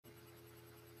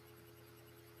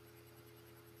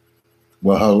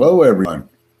Well, hello everyone.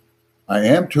 I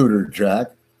am Tutor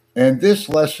Jack, and this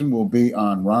lesson will be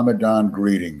on Ramadan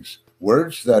greetings,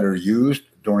 words that are used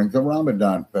during the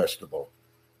Ramadan festival.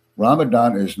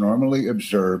 Ramadan is normally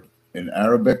observed in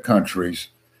Arabic countries,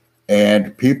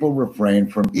 and people refrain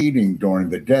from eating during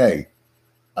the day.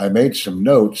 I made some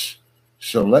notes,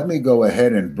 so let me go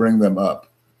ahead and bring them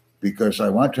up because I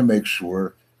want to make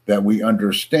sure that we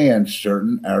understand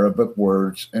certain Arabic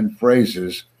words and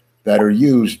phrases that are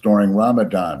used during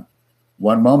Ramadan.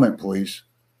 One moment, please.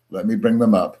 Let me bring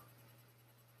them up.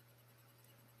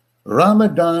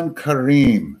 Ramadan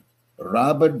Kareem,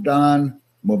 Ramadan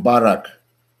Mubarak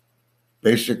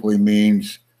basically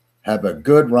means have a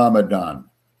good Ramadan.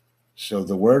 So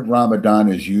the word Ramadan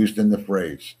is used in the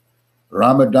phrase.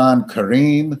 Ramadan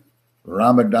Kareem,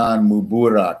 Ramadan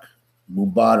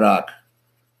Mubarak.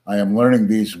 I am learning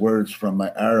these words from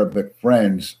my Arabic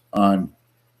friends on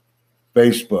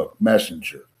Facebook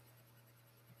Messenger.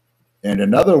 And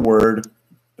another word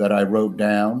that I wrote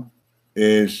down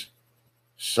is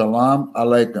Salam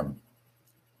Alaikum.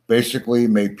 Basically,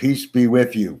 may peace be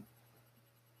with you.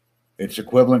 It's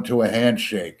equivalent to a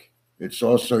handshake. It's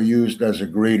also used as a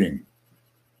greeting.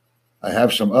 I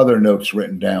have some other notes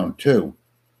written down too.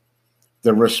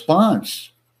 The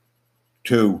response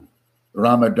to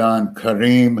Ramadan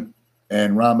Kareem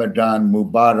and Ramadan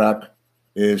Mubarak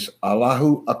is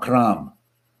Allahu Akram.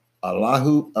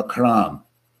 Allahu Akram.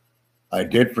 I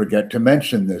did forget to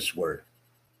mention this word.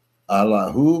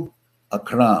 Allahu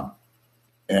Akram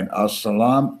and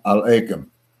As-salam alaikum.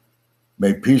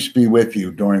 May peace be with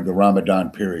you during the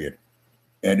Ramadan period.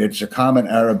 And it's a common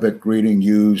Arabic greeting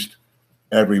used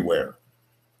everywhere.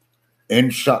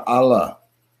 Insha'Allah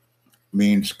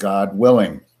means God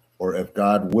willing, or if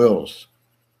God wills.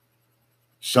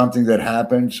 Something that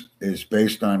happens is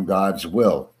based on God's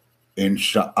will.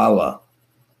 Insha'Allah.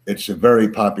 It's a very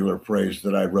popular phrase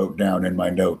that I wrote down in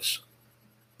my notes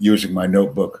using my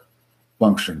notebook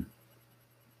function.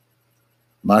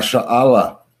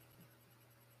 Masha'Allah.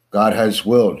 God has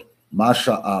willed.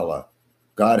 Masha'Allah.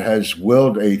 God has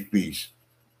willed a feast,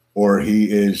 or he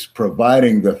is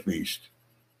providing the feast.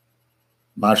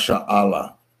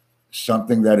 Masha'Allah.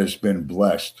 Something that has been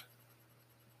blessed.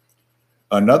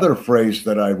 Another phrase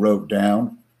that I wrote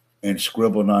down and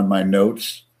scribbled on my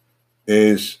notes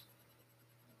is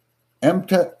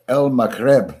Emta el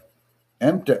Maghreb,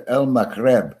 Emta el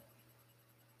Maghreb,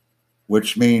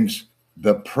 which means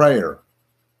the prayer.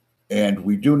 And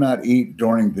we do not eat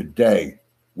during the day.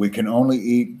 We can only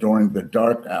eat during the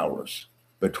dark hours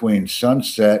between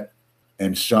sunset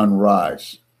and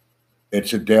sunrise.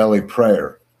 It's a daily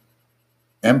prayer.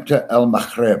 Emta el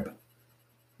Maghreb.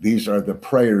 These are the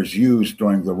prayers used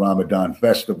during the Ramadan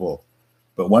festival.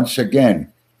 But once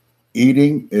again,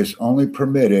 eating is only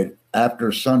permitted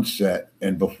after sunset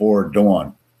and before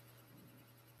dawn.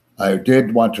 I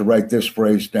did want to write this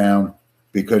phrase down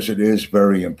because it is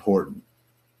very important.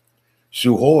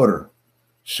 Suhoor,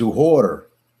 suhoor.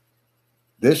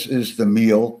 This is the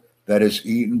meal that is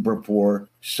eaten before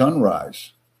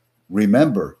sunrise.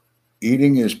 Remember,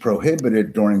 eating is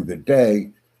prohibited during the day,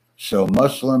 so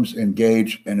Muslims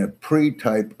engage in a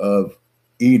pre-type of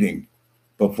eating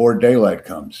before daylight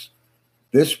comes.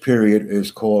 This period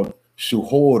is called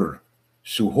suhoor,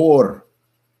 suhoor.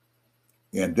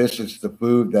 And this is the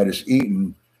food that is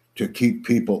eaten to keep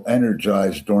people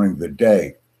energized during the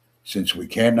day, since we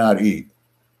cannot eat.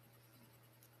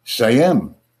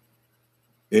 Sayem,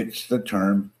 it's the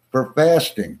term for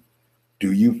fasting.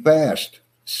 Do you fast?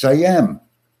 Sayem.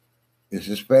 This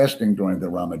is fasting during the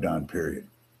Ramadan period.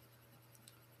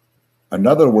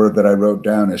 Another word that I wrote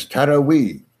down is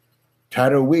Taraweeh.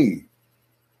 Taraweeh.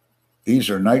 These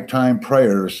are nighttime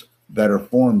prayers that are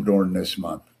formed during this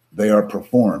month. They are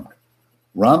performed.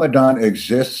 Ramadan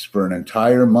exists for an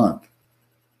entire month,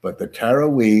 but the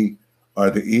Taraweeh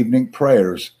are the evening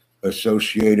prayers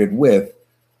associated with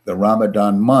the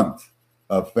Ramadan month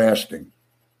of fasting.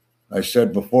 I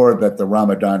said before that the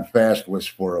Ramadan fast was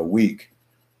for a week.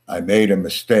 I made a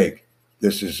mistake.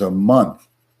 This is a month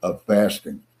of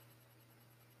fasting.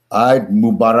 Eid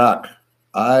Mubarak.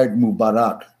 Eid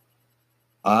Mubarak.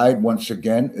 Eid, once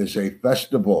again, is a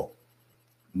festival.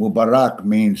 Mubarak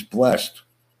means blessed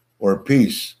or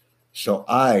peace. So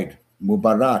Eid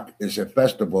Mubarak is a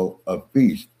festival of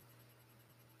peace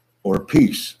or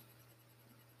peace.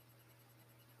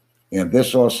 And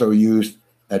this also used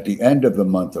at the end of the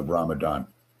month of Ramadan.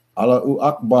 Allahu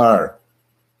Akbar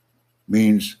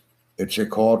means it's a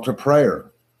call to prayer,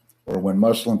 or when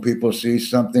Muslim people see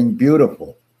something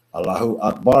beautiful, Allahu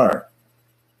Akbar.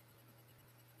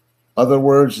 Other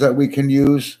words that we can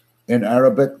use in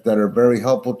Arabic that are very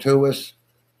helpful to us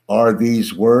are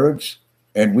these words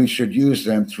and we should use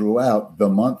them throughout the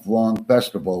month-long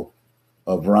festival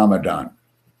of Ramadan.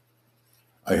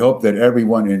 I hope that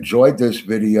everyone enjoyed this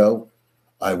video.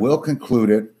 I will conclude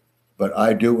it, but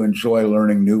I do enjoy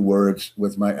learning new words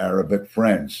with my Arabic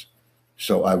friends.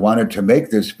 So I wanted to make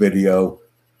this video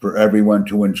for everyone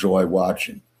to enjoy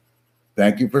watching.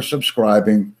 Thank you for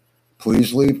subscribing.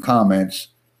 Please leave comments,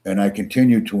 and I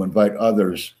continue to invite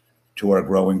others to our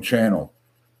growing channel.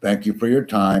 Thank you for your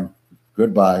time.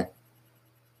 Goodbye.